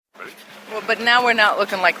Well, but now we're not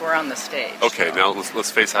looking like we're on the stage. Okay, so. now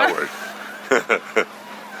let's face outward.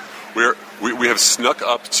 We have snuck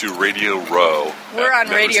up to Radio Row. We're on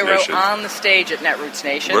Netroots Radio Row Nation. on the stage at Netroots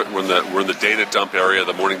Nation. We're in the data dump area,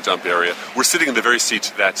 the morning dump area. We're sitting in the very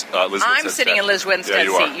seat that Liz I'm Winstead sitting sat. in Liz Winstead's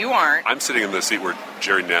Yeah, seat. You aren't. I'm sitting in the seat where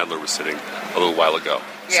Jerry Nadler was sitting a little while ago.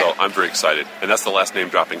 Yeah. So I'm very excited. And that's the last name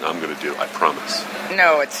dropping I'm going to do, I promise.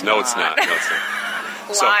 No, it's not. No, it's not. No, it's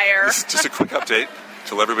not. So, Liar. this is just a quick update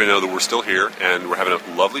to let everybody know that we're still here and we're having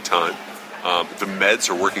a lovely time. The meds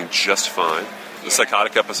are working just fine. The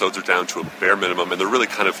psychotic episodes are down to a bare minimum, and they're really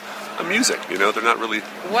kind of amusing. You know, they're not really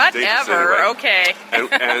dangerous Whatever. anyway. Okay. And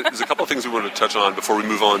there's a couple of things we wanted to touch on before we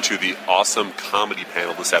move on to the awesome comedy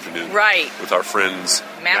panel this afternoon. Right. With our friends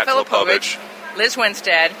Matt Filipovich, Liz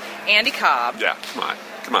Winstead, Andy Cobb, Yeah,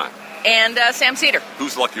 come on. and Sam Cedar.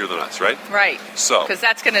 Who's luckier than us, right? Right. So- because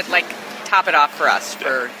that's going to top it off for us.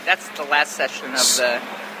 That's the last session of the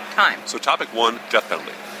time. So topic 1, death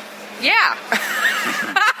penalty. Yeah.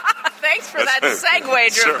 Thanks for that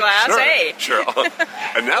segue, Drip Glass. Sure, Hey. Sure.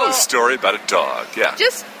 And now a story about a dog. Yeah.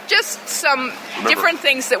 Just some different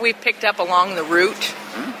things that we've picked up along the route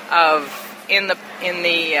of in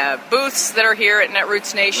the booths that are here at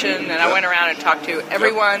Netroots Nation, and I went around and talked to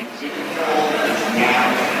everyone.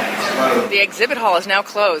 The exhibit hall is now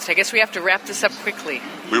closed. I guess we have to wrap this up quickly.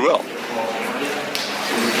 We will.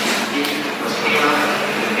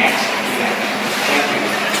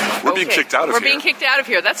 We're being kicked out of here. We're being kicked out of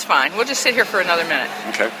here. That's fine. We'll just sit here for another minute.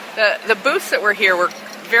 Okay. The booths that were here were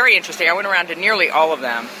very interesting. I went around to nearly all of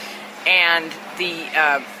them, and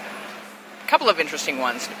the couple of interesting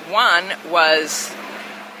ones. One was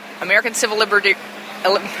American Civil Liberty.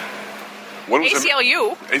 What was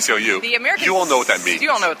ACLU. ACLU. The American. You all know what that means.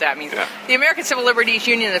 You all know what that means. Yeah. The American Civil Liberties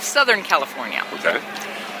Union of Southern California Okay.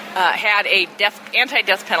 had a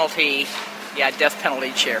anti-death penalty. Yeah, death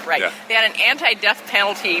penalty chair. Right. Yeah. They had an anti-death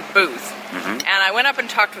penalty booth, and I went up and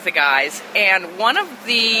talked with the guys. And one of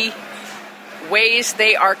the ways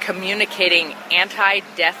they are communicating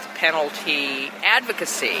anti-death penalty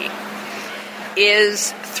advocacy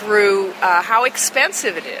is through how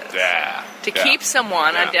expensive it is. Yeah. To keep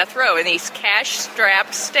someone on death row in these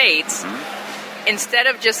cash-strapped states, instead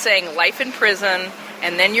of just saying life in prison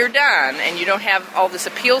and then you're done and you don't have all this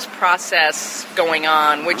appeals process going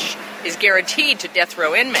on, which is guaranteed to death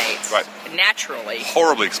row inmates, naturally.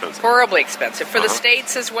 Horribly expensive. Horribly expensive for the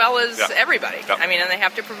states as well as everybody. Yep. I mean, and they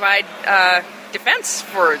have to provide defense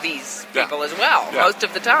for these people as well, most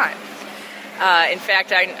of the time. In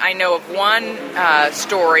fact, I know of one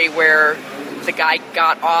story where the guy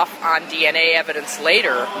got off on DNA evidence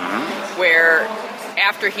later, where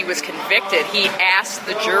after he was convicted, he asked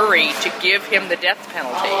the jury to give him the death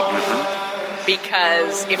penalty.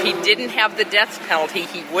 Because if he didn't have the death penalty,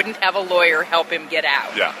 he wouldn't have a lawyer help him get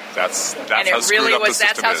out. Yeah, that's and how it really screwed up was. the That's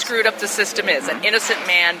system how is. screwed up the system is. An innocent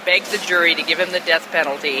man begged the jury to give him the death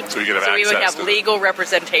penalty, So he could have he would access have to it. legal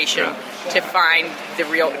representation to find the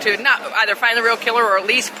real, to not either find the real killer or at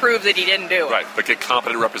least prove that he didn't do it. Right, but get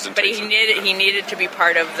competent But representation. he needed to be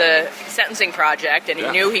part of the sentencing project, and he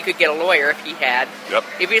knew he could get a lawyer if he had.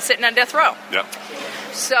 If he was sitting on death row. Yep.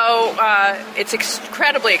 So it's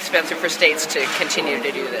incredibly expensive for states to continue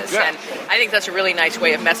to do this. And I think that's a really nice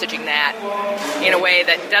way of messaging that in a way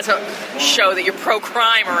that doesn't show that you're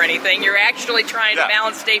pro-crime or anything. You're actually trying to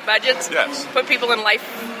balance state budgets, put people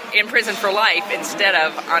in prison for life instead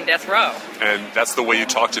of on death row. And that's the way you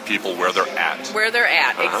talk to people where they're at. Where they're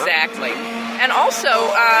at, exactly. And also...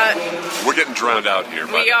 we're getting drowned out here.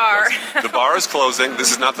 We are. The bar is closing.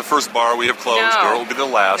 This is not the first bar we have closed, nor will be the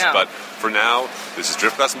last. No. But for now, this is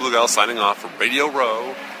Driftglass and Bluegill signing off from Radio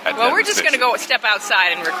Row at Well, we're Netroots just going to Nation. go step outside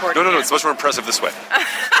and record. No, again. it's much more impressive this way.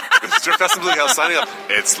 This is Driftglass and Bluegill signing off.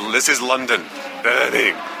 This is London.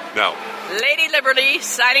 No. Lady Liberty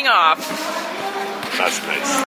signing off. That's nice.